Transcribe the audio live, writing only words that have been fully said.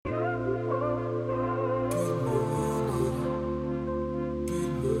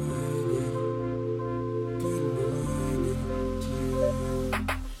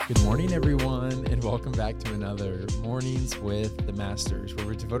morning, everyone, and welcome back to another Mornings with the Masters, where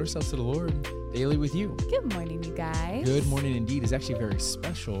we devote ourselves to the Lord daily with you. Good morning, you guys. Good morning indeed. It's actually a very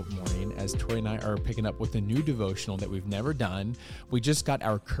special morning as Tori and I are picking up with a new devotional that we've never done. We just got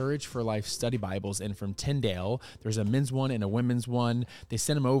our Courage for Life study Bibles in from Tyndale. There's a men's one and a women's one. They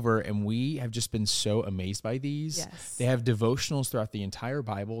sent them over, and we have just been so amazed by these. Yes. They have devotionals throughout the entire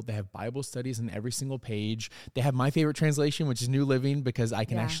Bible. They have Bible studies in every single page. They have my favorite translation, which is New Living, because I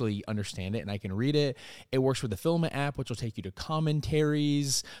can actually understand it and I can read it. It works with the Filament app, which will take you to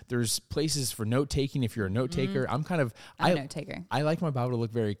commentaries. There's places for note taking if you're a note taker. I'm a note taker. I like my Bible to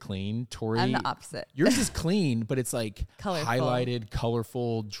look very clean. Tori, I'm the opposite. Yours is clean, but it's like Colorful. highlighted,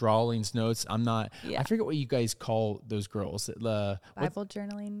 colorful, drawings, notes. I'm not. Yeah. I forget what you guys call those girls. Bible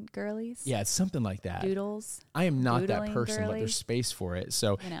journaling girlies. Yeah, it's something like that. Doodles. I am not that Doodling person, but girly. there's space for it.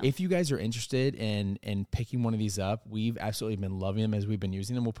 So You know. if you guys are interested in picking one of these up, we've absolutely been loving them as we've been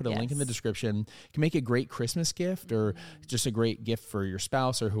using them. We'll put a link in the description. You can make a great Christmas gift or just a great gift for your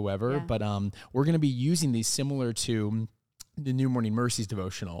spouse or whoever. Yeah. But we're going to be using these similar to the New Morning Mercies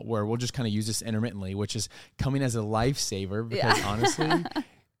devotional, where we'll just kind of use this intermittently, which is coming as a lifesaver because honestly,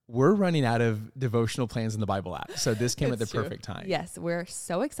 we're running out of devotional plans in the Bible app. So this came at the perfect time. Yes, we're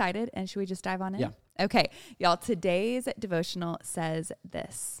so excited. And should we just dive on in? Yeah. Okay, y'all, today's devotional says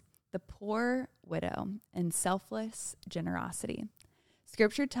this: the poor widow and selfless generosity.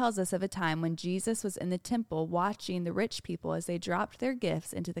 Scripture tells us of a time when Jesus was in the temple watching the rich people as they dropped their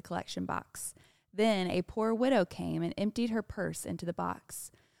gifts into the collection box. Then a poor widow came and emptied her purse into the box.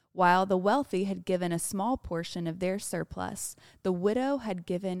 While the wealthy had given a small portion of their surplus, the widow had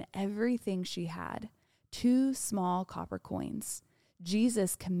given everything she had, 2 small copper coins.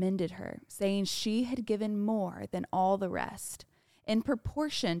 Jesus commended her, saying she had given more than all the rest. In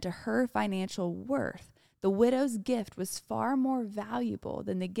proportion to her financial worth, the widow's gift was far more valuable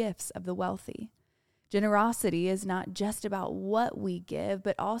than the gifts of the wealthy. Generosity is not just about what we give,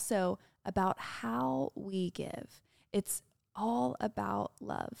 but also about how we give. It's all about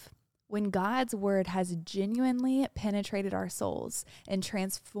love. When God's word has genuinely penetrated our souls and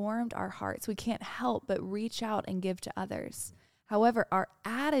transformed our hearts, we can't help but reach out and give to others. However, our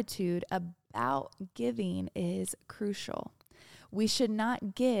attitude about giving is crucial. We should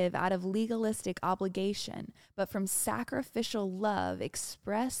not give out of legalistic obligation, but from sacrificial love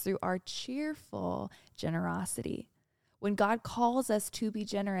expressed through our cheerful generosity. When God calls us to be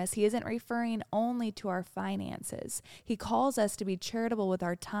generous, he isn't referring only to our finances. He calls us to be charitable with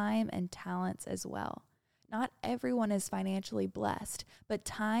our time and talents as well. Not everyone is financially blessed, but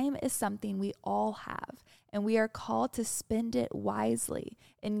time is something we all have, and we are called to spend it wisely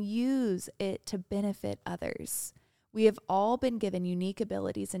and use it to benefit others. We have all been given unique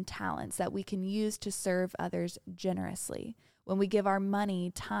abilities and talents that we can use to serve others generously. When we give our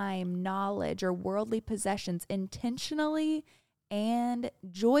money, time, knowledge, or worldly possessions intentionally and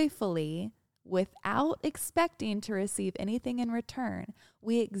joyfully without expecting to receive anything in return,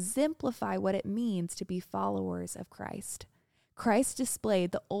 we exemplify what it means to be followers of Christ. Christ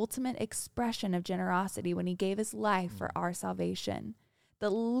displayed the ultimate expression of generosity when he gave his life for our salvation. The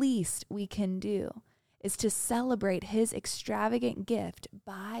least we can do is to celebrate his extravagant gift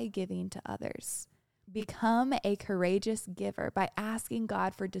by giving to others. Become a courageous giver by asking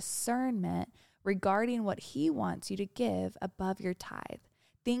God for discernment regarding what he wants you to give above your tithe.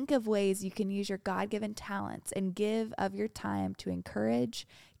 Think of ways you can use your God-given talents and give of your time to encourage,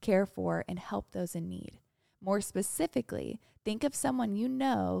 care for, and help those in need. More specifically, think of someone you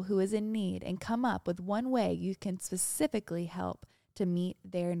know who is in need and come up with one way you can specifically help to meet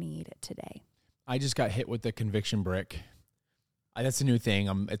their need today. I just got hit with the conviction brick. That's a new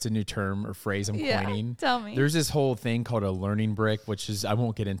thing. It's a new term or phrase I'm coining. Tell me. There's this whole thing called a learning brick, which is, I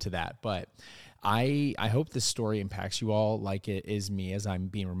won't get into that, but I hope this story impacts you all like it is me as I'm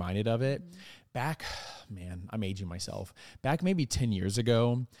being reminded of it. Back, man, I'm aging myself. Back maybe 10 years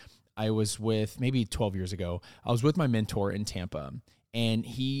ago, maybe 12 years ago, I was with my mentor in Tampa, and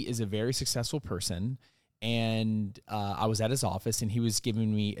he is a very successful person. And I was at his office, and he was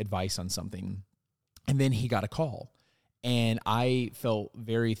giving me advice on something. And then he got a call, and I felt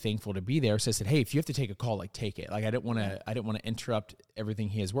very thankful to be there. So I said, "Hey, if you have to take a call, like take it." Like I didn't want to interrupt everything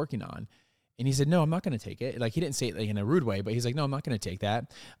he is working on. And he said, "No, I'm not going to take it." Like he didn't say it like in a rude way, but he's like, "No, I'm not going to take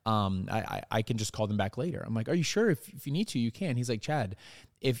that. I can just call them back later." I'm like, "Are you sure? If you need to, you can." He's like, "Chad,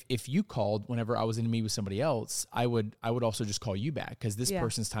 if you called whenever I was in a meeting with somebody else, I would also just call you back because this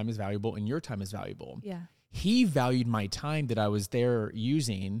person's time is valuable and your time is valuable." Yeah. He valued my time that I was there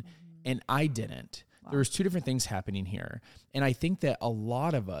using, and I didn't. Wow. There was 2 different things happening here. And I think that a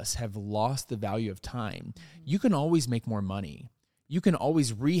lot of us have lost the value of time. You can always make more money. You can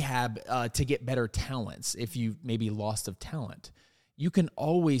always rehab to get better talents if you maybe lost of talent. You can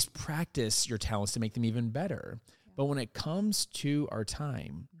always practice your talents to make them even better. But when it comes to our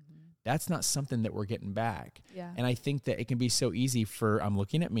time, that's not something that we're getting back. Yeah. And I think that it can be so easy I'm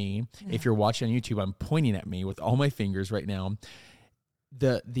looking at me. If you're watching on YouTube, I'm pointing at me with all my fingers right now.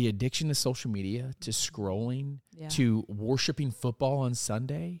 The addiction to social media, to scrolling, to worshiping football on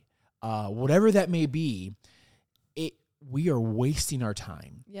Sunday, whatever that may be, we are wasting our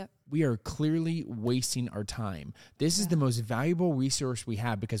time. Yep. We are clearly wasting our time. This is the most valuable resource we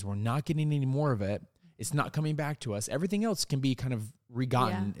have because we're not getting any more of it. It's not coming back to us. Everything else can be kind of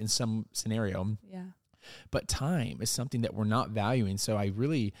regotten in some scenario. Yeah. But time is something that we're not valuing. So I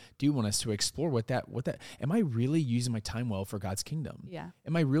really do want us to explore what that, am I really using my time well for God's kingdom? Yeah.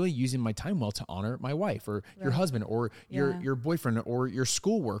 Am I really using my time well to honor my wife or your husband or your boyfriend or your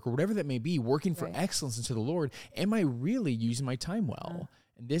schoolwork or whatever that may be, working for excellence into the Lord? Am I really using my time well?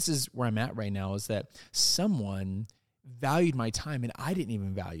 And this is where I'm at right now, is that someone valued my time and I didn't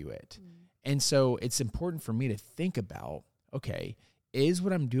even value it. And so it's important for me to think about, okay, is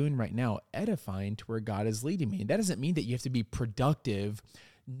what I'm doing right now edifying to where God is leading me? And that doesn't mean that you have to be productive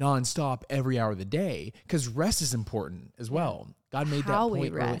nonstop every hour of the day, because rest is important as well. God made that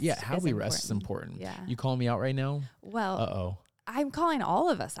point earlier. How we rest is important. Yeah. You calling me out right now? Well, I'm calling all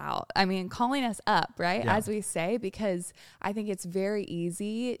of us out. I mean, calling us up, right? Yeah. As we say, because I think it's very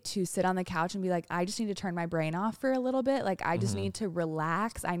easy to sit on the couch and be like, I just need to turn my brain off for a little bit. Like, I just need to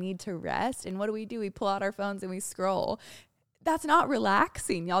relax. I need to rest. And what do? We pull out our phones and we scroll. That's not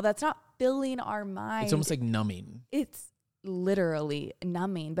relaxing, y'all. That's not filling our mind. It's almost like numbing. It's literally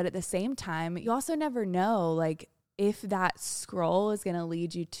numbing. But at the same time, you also never know, like, if that scroll is going to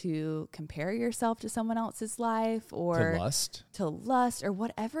lead you to compare yourself to someone else's life or to lust or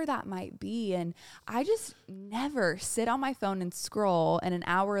whatever that might be. And I just never sit on my phone and scroll. And an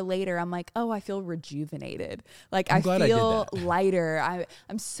hour later, I'm like, oh, I feel rejuvenated. Like, I feel lighter.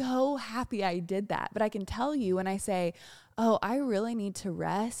 I'm so happy I did that. But I can tell you when I say, oh, I really need to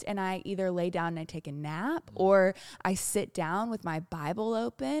rest, and I either lay down and I take a nap, or I sit down with my Bible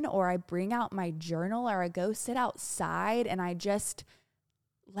open, or I bring out my journal, or I go sit outside and I just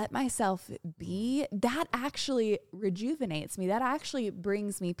let myself be, that actually rejuvenates me. That actually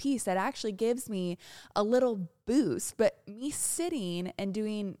brings me peace. That actually gives me a little boost. But me sitting and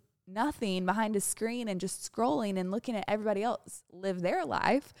doing nothing behind a screen and just scrolling and looking at everybody else live their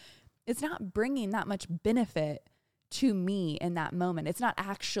life, it's not bringing that much benefit to me in that moment. It's not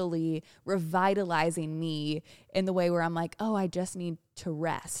actually revitalizing me in the way where I'm like, oh, I just need to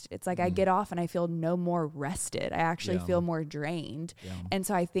rest. It's like I get off and I feel no more rested. I actually feel more drained. Yeah. And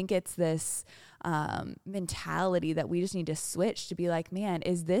so I think it's this mentality that we just need to switch to be like, man,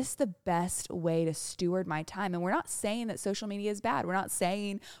 is this the best way to steward my time? And we're not saying that social media is bad. We're not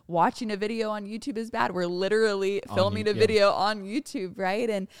saying watching a video on YouTube is bad. We're literally filming a video on YouTube, right?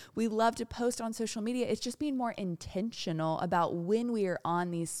 And we love to post on social media. It's just being more intentional about when we are on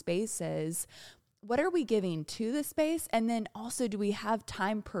these spaces. What are we giving to the space? And then also, do we have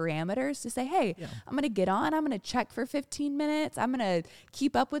time parameters to say, hey, I'm going to get on, I'm going to check for 15 minutes, I'm going to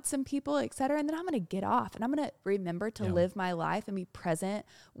keep up with some people, et cetera. And then I'm going to get off and I'm going to remember to live my life and be present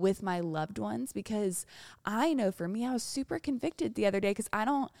with my loved ones. Because I know for me, I was super convicted the other day because I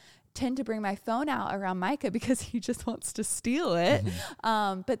don't tend to bring my phone out around Micah because he just wants to steal it.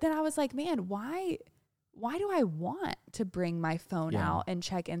 But then I was like, man, why do I want to bring my phone out and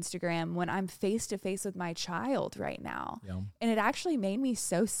check Instagram when I'm face to face with my child right now? Yeah. And it actually made me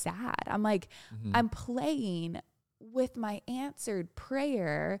so sad. I'm like, I'm playing with my answered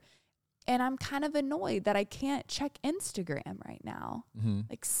prayer and I'm kind of annoyed that I can't check Instagram right now.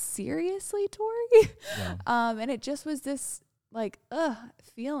 Like, seriously, Tori? And it just was this like,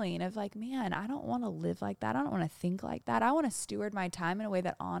 feeling of like, man, I don't want to live like that. I don't want to think like that. I want to steward my time in a way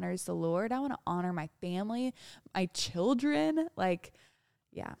that honors the Lord. I want to honor my family, my children. Like,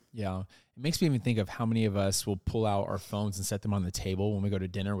 yeah. It makes me even think of how many of us will pull out our phones and set them on the table when we go to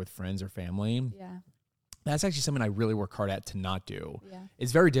dinner with friends or family. Yeah. That's actually something I really work hard at to not do. Yeah.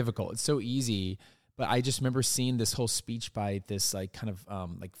 It's very difficult. It's so easy. But I just remember seeing this whole speech by this like kind of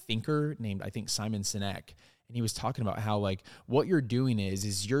like thinker named, I think, Simon Sinek. And he was talking about how like what you're doing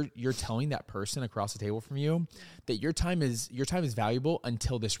is you're telling that person across the table from you that your time is valuable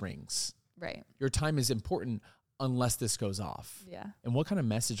until this rings. Right. Your time is important unless this goes off. Yeah. And what kind of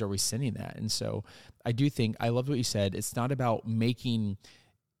message are we sending that? And so I do think, I loved what you said. It's not about making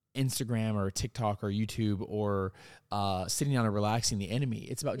Instagram or TikTok or YouTube or sitting down and relaxing the enemy.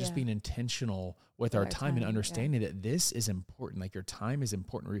 It's about just being intentional with our time and understanding that this is important. Like, your time is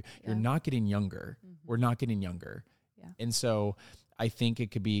important. You're not getting younger. We're not getting younger. Yeah. And so I think it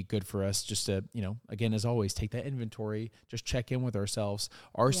could be good for us just to, again, as always, take that inventory, just check in with ourselves.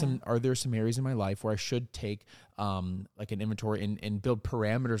 Are there some areas in my life where I should take like an inventory and build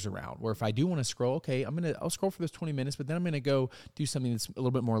parameters around, where if I do want to scroll, okay, I'll scroll for those 20 minutes, but then I'm going to go do something that's a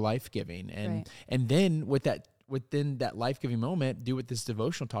little bit more life-giving. And then within that life-giving moment, do what this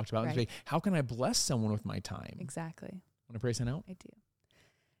devotional talked about. And say, how can I bless someone with my time? Exactly. Want to pray us out? I do.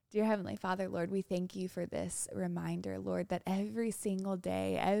 Dear Heavenly Father, Lord, we thank you for this reminder, Lord, that every single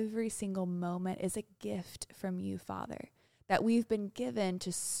day, every single moment is a gift from you, Father, that we've been given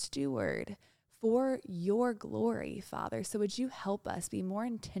to steward for your glory, Father. So would you help us be more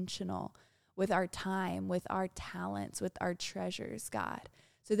intentional with our time, with our talents, with our treasures, God,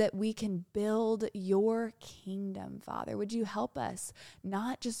 so that we can build your kingdom, Father. Would you help us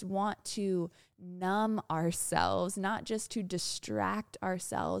not just want to numb ourselves, not just to distract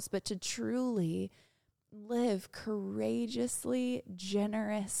ourselves, but to truly live courageously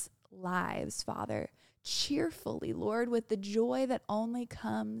generous lives, Father, cheerfully, Lord, with the joy that only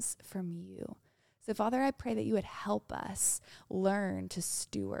comes from you. So, Father, I pray that you would help us learn to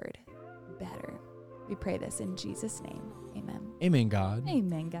steward better. We pray this in Jesus' name. Amen. Amen, God.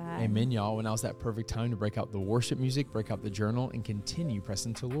 Amen, God. Amen, y'all. When now's that perfect time to break out the worship music, break out the journal, and continue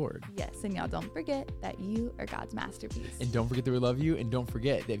pressing to the Lord. Yes, and y'all don't forget that you are God's masterpiece. And don't forget that we love you. And don't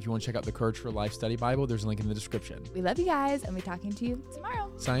forget that if you want to check out the Courage for Life Study Bible, there's a link in the description. We love you guys, and we'll be talking to you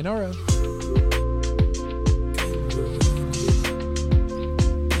tomorrow. Sayonara.